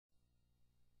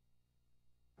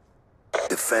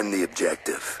defend the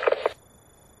objective.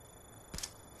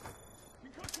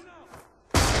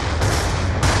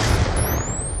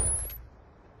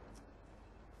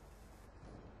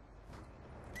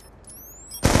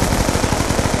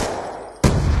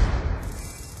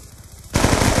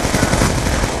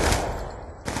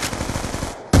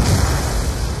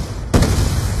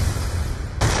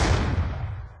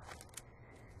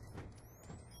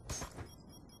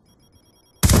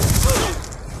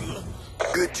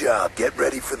 Good job. Get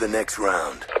ready for the next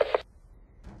round.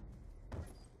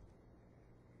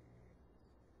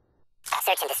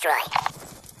 Search and destroy.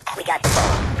 We got the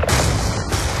ball.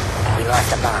 We lost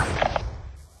the bomb.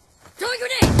 Throwing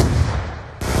grenade!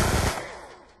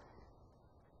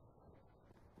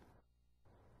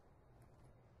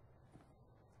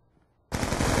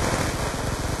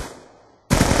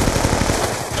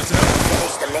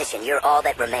 Finish the mission. You're all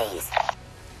that remains.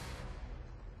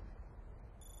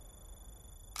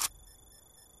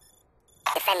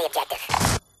 Defend the objective.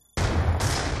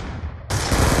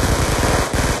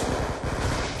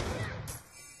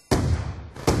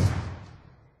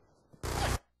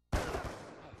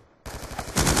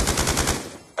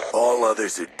 All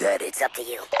others are dead. It's up to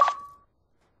you.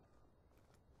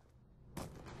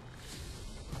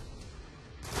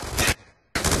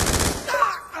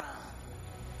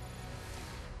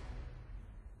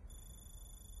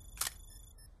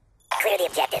 Clear the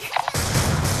objective.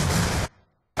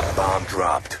 Bomb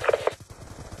dropped.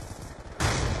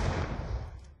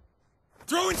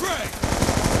 Throwing frag!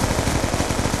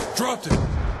 Dropped it.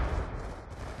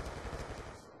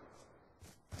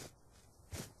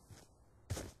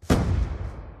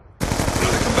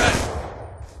 Another combatant.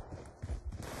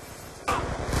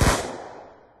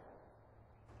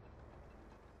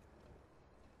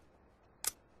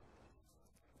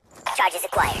 Charges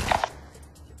acquired.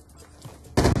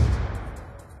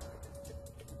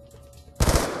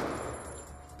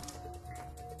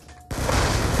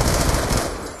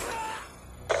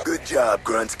 Good job,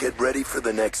 Grunts. Get ready for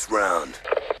the next round.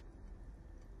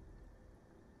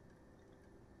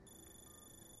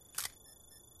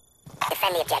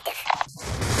 Defend the objective.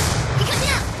 You cut me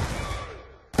out!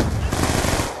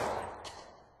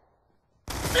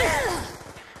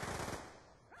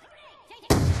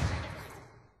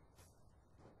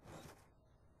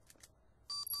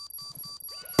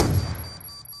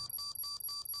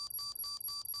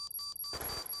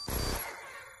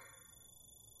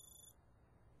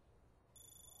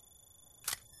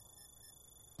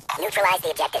 Neutralize the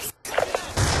objectives.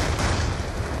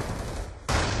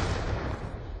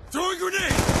 Throwing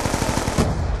grenade!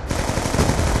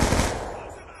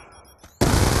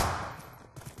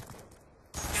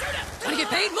 Trying to get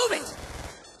paid? Move it!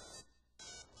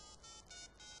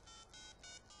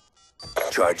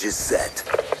 Charges set.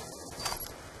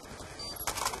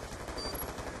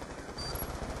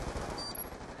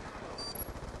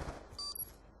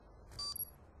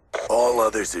 All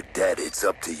others are dead. It's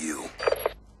up to you.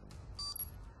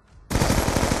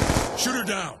 Shoot her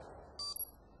down.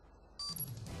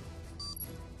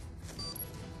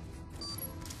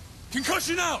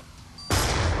 Concussion out!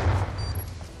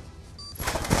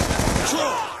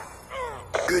 Control!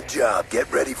 Good job.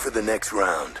 Get ready for the next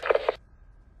round.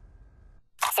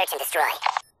 Search and destroy.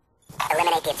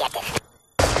 Eliminate the objective.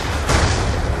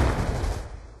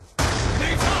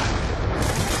 Name's hot!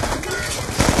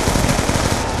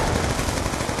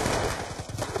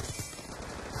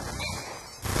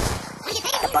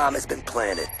 The bomb has been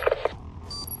planted.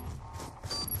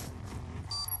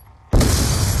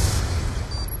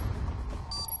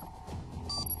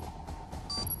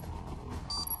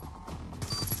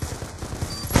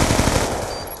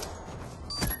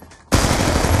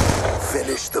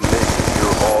 Finish the mission.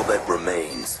 You're all that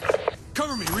remains.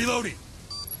 Cover me, reloading.